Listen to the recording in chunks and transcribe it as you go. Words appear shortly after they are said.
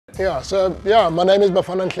My name is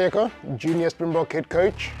Bafana Nhleko, Junior Springbok head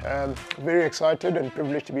coach. Very excited and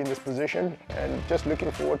privileged to be in this position and just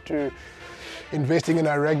looking forward to investing in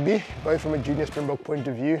our rugby, both from a Junior Springbok point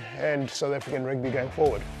of view and South African rugby going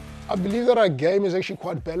forward. I believe that our game is actually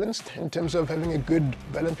quite balanced in terms of having a good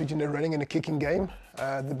balance between a running and a kicking game.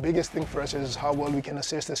 The biggest thing for us is how well we can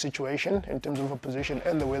assess the situation in terms of our position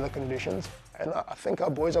and the weather conditions. And I think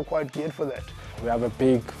our boys are quite geared for that. We have a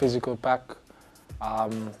big physical pack.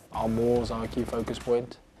 Our maul is our key focus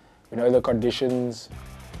point. We know the conditions,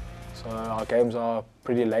 so our games are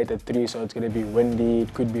pretty late at 3, so it's going to be windy,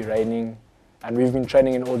 it could be raining, and we've been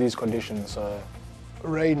training in all these conditions. So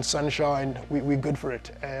rain, sunshine, we're good for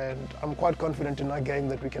it, and I'm quite confident in our game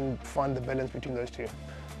that we can find the balance between those two.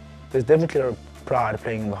 There's definitely a pride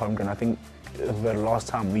playing in the home ground. I think the last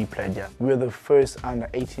time we played here, we were the first under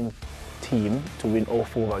 18 team to win all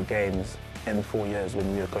 4 of our games in 4 years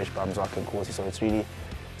when we were coached by Zaques Goosen. So it's really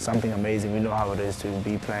something amazing. We know how it is to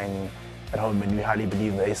be playing at home, and we highly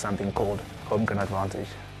believe there is something called home ground advantage.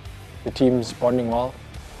 The team's bonding well,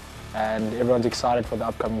 and everyone's excited for the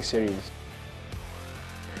upcoming series.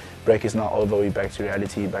 Break is now over, we're back to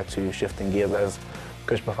reality, back to shifting gears. As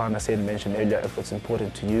Coach Bafana mentioned earlier, if it's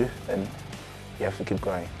important to you, then you have to keep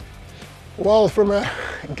going. Well, from a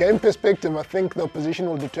game perspective, I think the opposition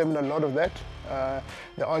will determine a lot of that.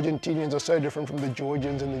 The Argentinians are so different from the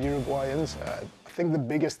Georgians and the Uruguayans. I think the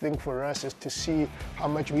biggest thing for us is to see how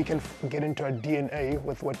much we can get into our DNA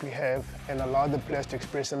with what we have and allow the players to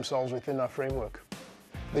express themselves within our framework.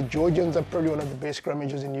 The Georgians are probably one of the best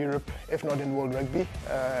scrummagers in Europe, if not in world rugby,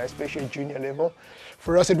 especially at junior level.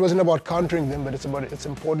 For us, it wasn't about countering them, but it's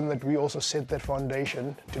important that we also set that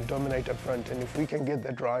foundation to dominate up front. And if we can get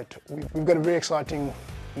that right, we've got a very exciting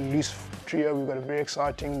loose trio, we've got a very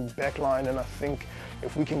exciting back line, and I think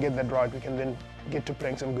if we can get that right, we can then get to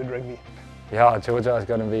playing some good rugby. Yeah, Georgia is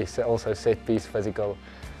going to be also set-piece physical.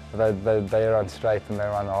 They run straight and they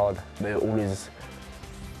run hard. They're always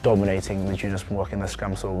dominating the junior Springbok in the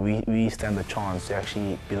scrum, so we stand the chance to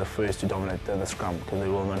actually be the first to dominate the scrum, because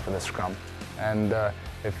they're well known for the scrum. And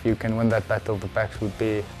if you can win that battle, the backs would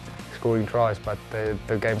be scoring tries, but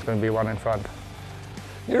the game's going to be one in front.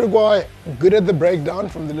 Uruguay, good at the breakdown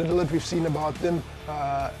from the little that we've seen about them.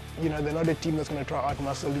 They're not a team that's going to try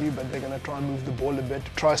out-muscle you, but they're going to try and move the ball a bit,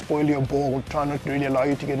 try spoil your ball, try not to really allow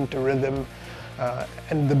you to get into rhythm.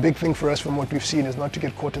 And the big thing for us from what we've seen is not to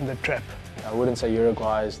get caught in that trap. I wouldn't say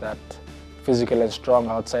Uruguay is that physical and strong.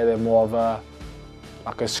 I would say they're more of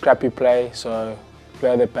a scrappy play, so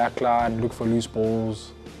play the back line, look for loose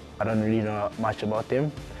balls. I don't really know much about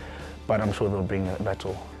them, but I'm sure they'll bring a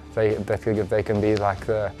battle. They can be like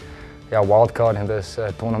the wild card in this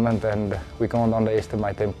tournament, and we can't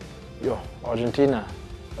underestimate them. Argentina.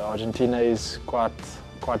 Argentina is quite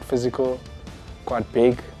physical, quite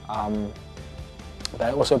big. They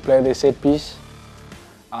also play their set piece,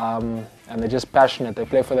 and they're just passionate. They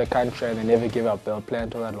play for their country and they never give up. They'll play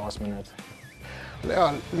until that last minute.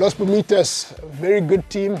 Yeah, Los Pumitas, very good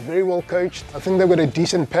team, very well coached. I think they've got a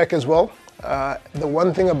decent pack as well. The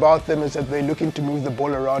one thing about them is that they're looking to move the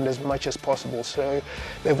ball around as much as possible, so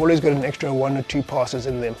they've always got an extra 1 or 2 passes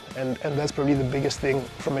in them, and that's probably the biggest thing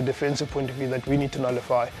from a defensive point of view that we need to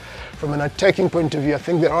nullify. From an attacking point of view, I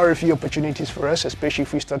think there are a few opportunities for us, especially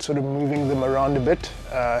if we start sort of moving them around a bit.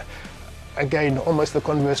 Again, almost the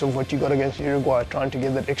converse of what you got against Uruguay, trying to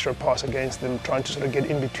get that extra pass against them, trying to sort of get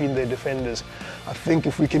in between their defenders. I think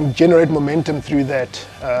if we can generate momentum through that,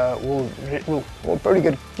 we'll probably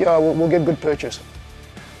get we'll get good purchase.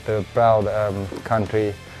 They're a proud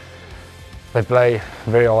country. They play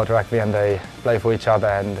very hard rugby and they play for each other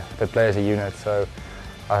and they play as a unit. So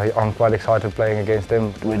I'm quite excited playing against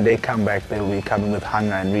them. When they come back, they'll be coming with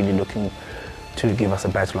hunger and really looking to give us a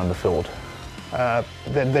battle on the field.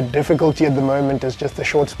 The difficulty at the moment is just the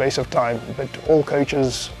short space of time, but all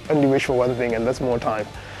coaches only wish for one thing, and that's more time.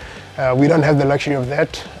 We don't have the luxury of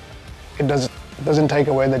that. It doesn't take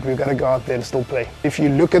away that we've got to go out there and still play. If you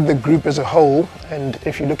look at the group as a whole, and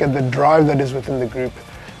if you look at the drive that is within the group,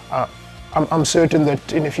 I'm certain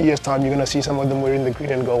that in a few years' time you're going to see some of them wearing the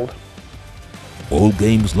green and gold. All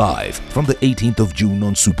games live from the 18th of June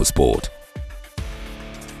on SuperSport.